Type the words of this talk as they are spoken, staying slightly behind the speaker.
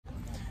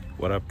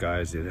What up,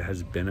 guys? It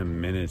has been a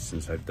minute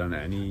since I've done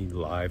any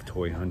live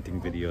toy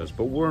hunting videos,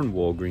 but we're in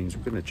Walgreens.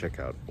 We're gonna check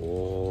out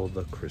all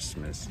the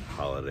Christmas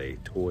holiday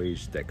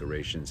toys,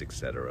 decorations,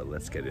 etc.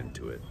 Let's get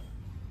into it.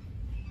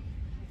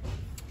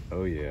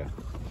 Oh yeah.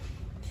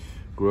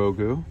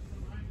 Grogu,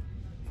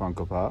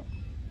 Funko Pop.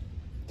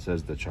 It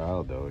says the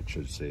child though, it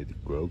should say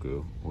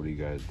Grogu. What are you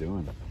guys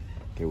doing?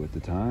 Get with the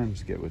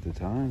times, get with the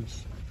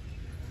times.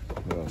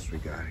 What else we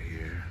got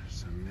here?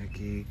 Some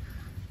Mickey,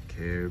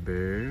 Care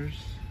Bears.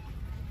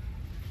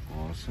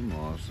 Awesome,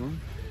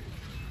 awesome.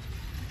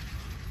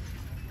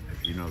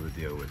 If you know the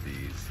deal with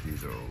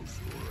these are old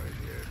school right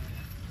here.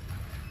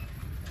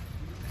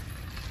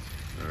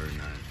 Very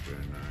nice,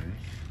 very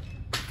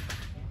nice.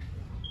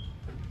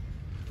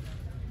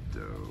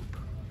 Dope.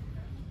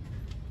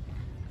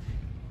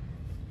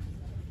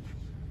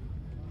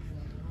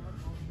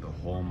 The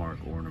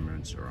Hallmark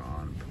ornaments are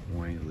on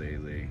point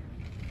lately.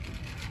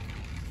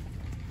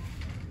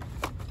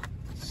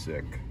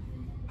 Sick.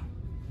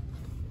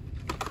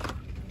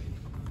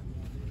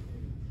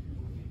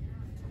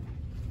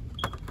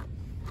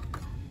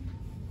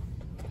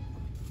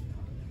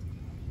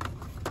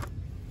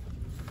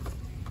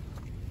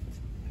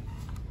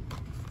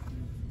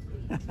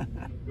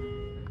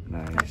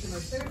 Nice. Customer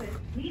service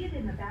needed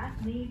in the bath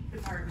needs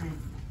department.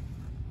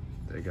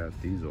 They got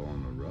these all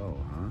in a row,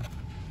 huh?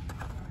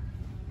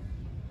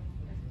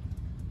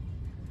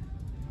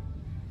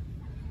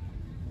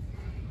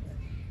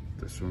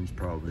 This one's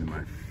probably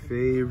my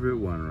favorite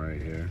one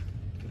right here.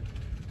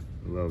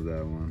 Love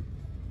that one.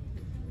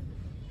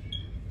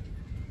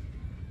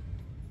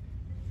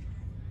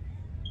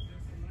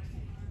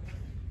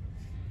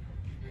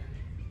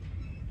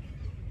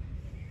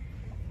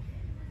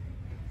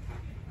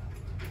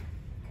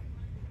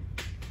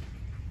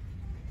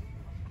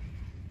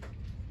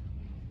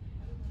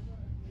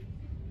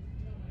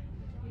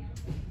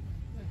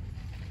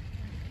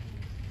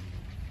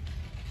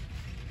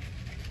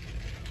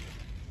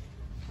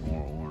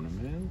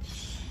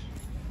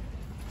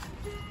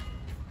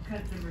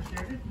 Customer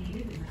service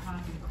needed in the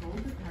hot and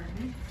cold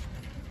department.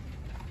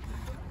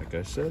 Like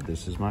I said,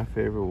 this is my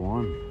favorite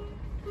one.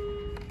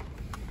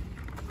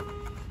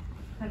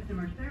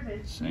 Customer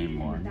service Same needed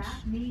ones. in the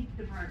bath needs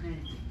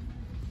department.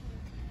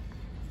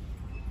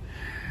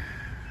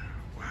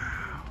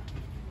 Wow.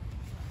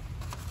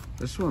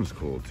 This one's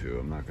cool too,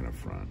 I'm not gonna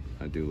front.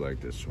 I do like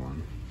this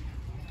one.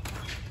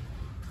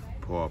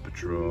 Paw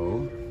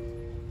Patrol.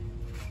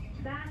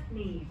 Bath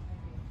needs.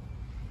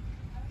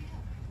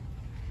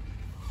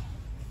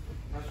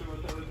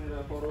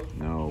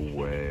 No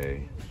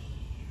way.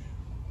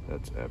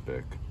 That's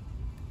epic.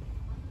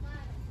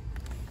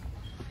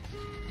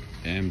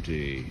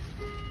 Empty.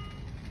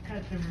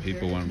 Customer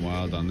People service went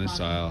wild needed on in the this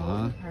hot and aisle, cold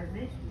huh?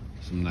 department.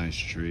 Some nice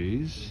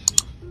trees.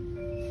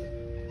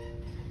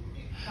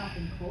 Hot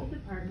and cold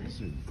department. This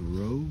is a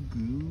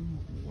Grogu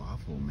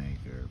waffle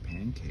maker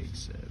pancake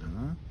set,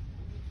 huh?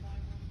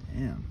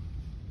 Damn.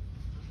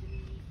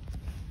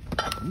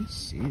 Let me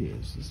see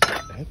this. This is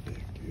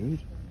epic, dude.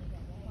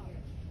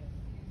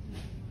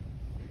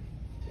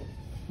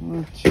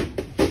 What?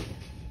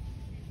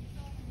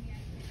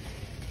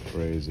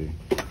 Crazy.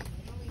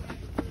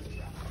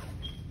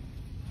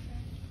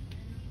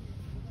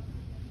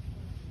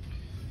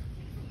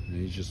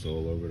 He's just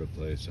all over the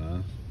place,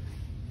 huh?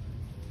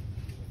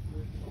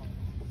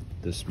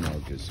 This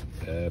mug is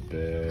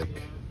epic.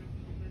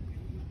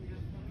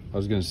 I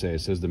was gonna say, it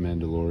says the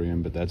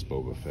Mandalorian, but that's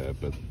Boba Fett,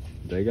 but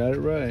they got it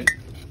right.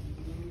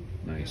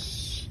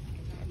 Nice.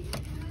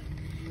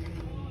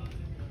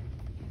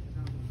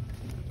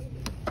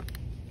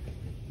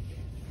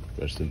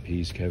 Rest in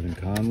peace, Kevin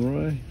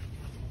Conroy.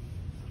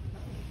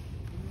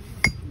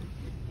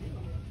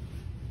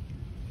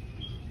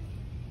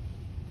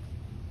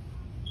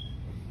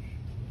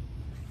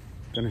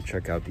 Gonna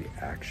check out the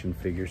action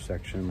figure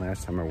section.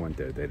 Last time I went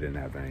there, they didn't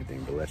have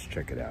anything, but let's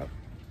check it out.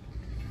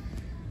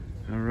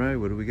 All right,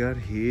 what do we got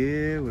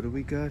here? What do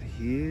we got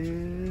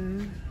here?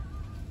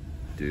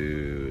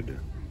 Dude.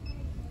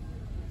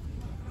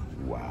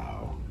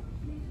 Wow.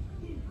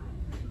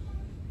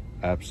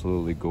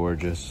 Absolutely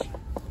gorgeous.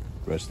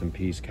 Rest in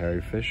peace, Carrie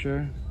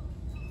Fisher.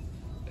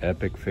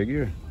 Epic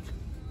figure.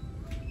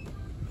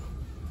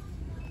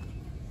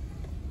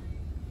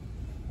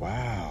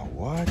 Wow,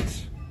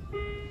 what?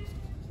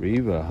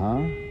 Reva,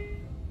 huh?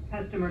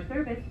 Customer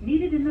service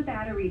needed in the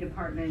battery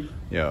department.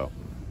 Yo,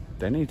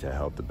 they need to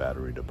help the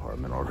battery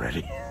department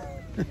already.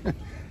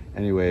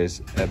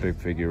 Anyways, epic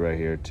figure right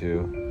here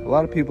too. A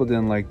lot of people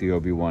didn't like the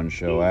Obi-Wan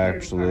show. I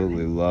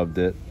absolutely loved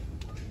it.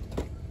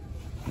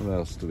 What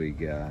else do we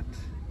got?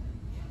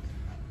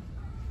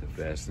 The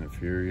Fast and the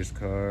Furious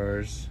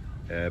cars.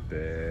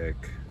 Epic.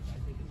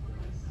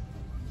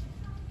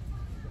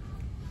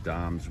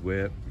 Dom's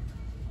whip.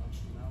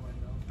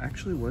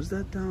 Actually, was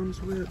that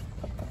Dom's whip?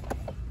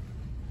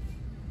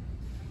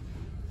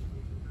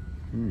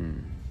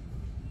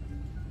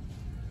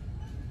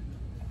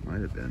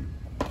 Might have been.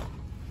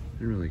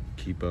 Didn't really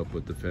keep up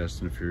with the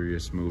Fast and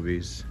Furious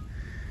movies.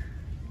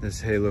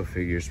 This Halo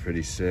figure is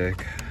pretty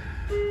sick.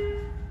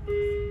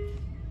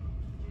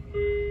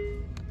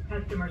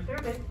 Customer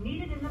service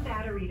needed in the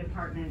battery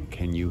department.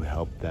 Can you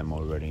help them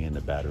already in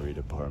the battery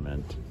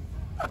department?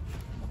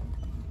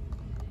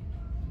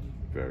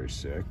 Very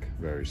sick,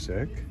 very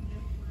sick.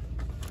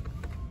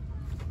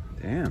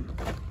 Damn.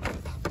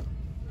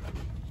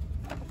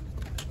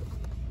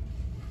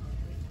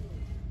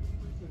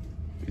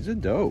 These are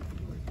dope.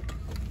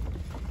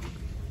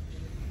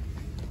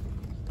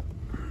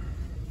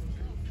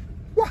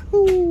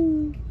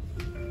 Wahoo!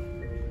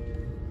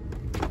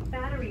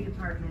 Battery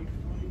department.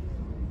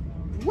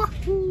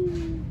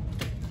 Wahoo!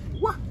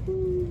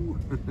 Wahoo!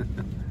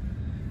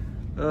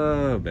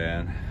 Oh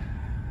man.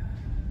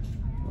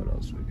 What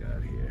else we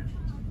got here?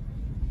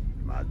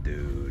 My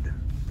dude.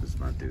 This is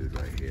my dude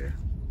right here.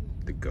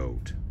 The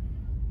GOAT.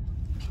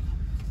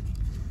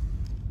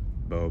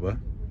 Boba.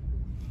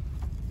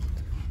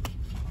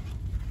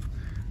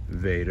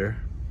 Vader.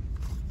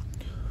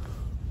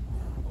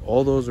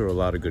 All those are a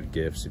lot of good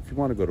gifts. If you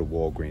want to go to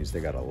Walgreens, they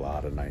got a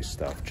lot of nice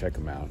stuff. Check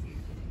them out.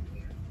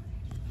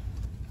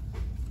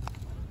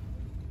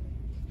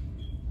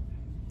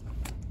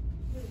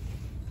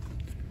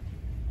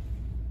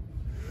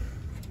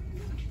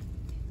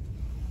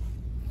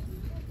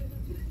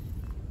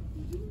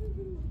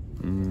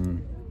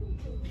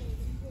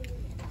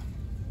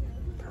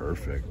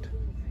 Perfect.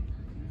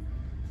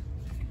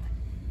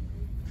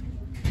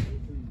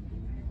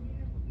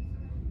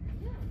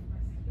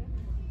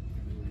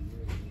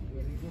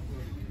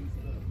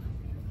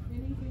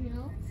 Anything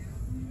else?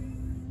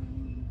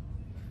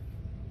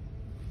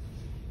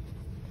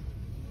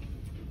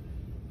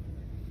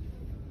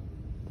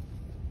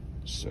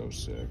 So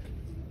sick.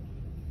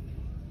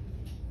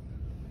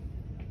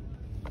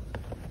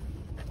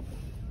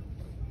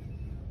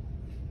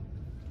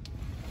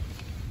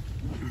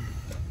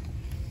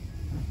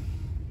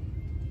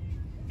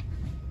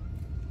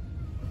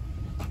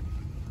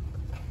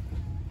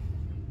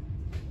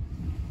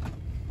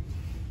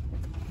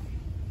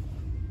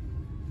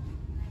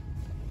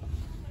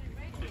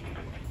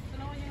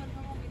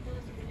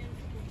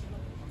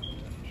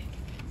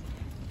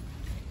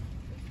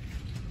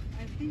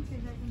 I think they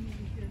have them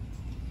really good.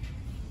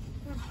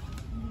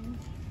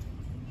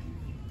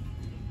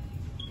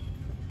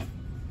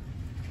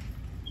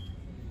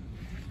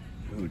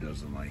 Who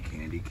doesn't like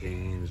candy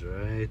canes,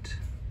 right?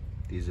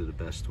 These are the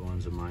best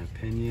ones in my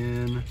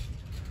opinion.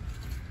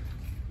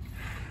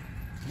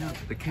 Yeah,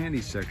 the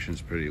candy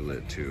section's pretty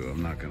lit too,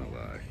 I'm not gonna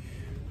lie.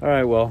 All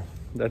right, well,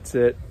 that's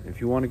it. If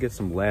you want to get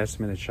some last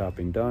minute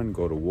shopping done,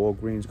 go to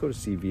Walgreens, go to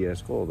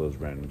CVS, go all those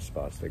random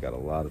spots. They got a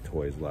lot of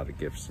toys, a lot of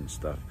gifts and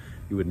stuff.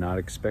 You would not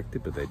expect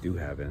it, but they do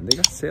have it. And they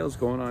got sales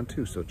going on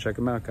too, so check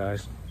them out,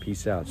 guys.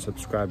 Peace out.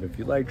 Subscribe if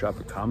you like, drop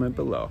a comment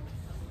below.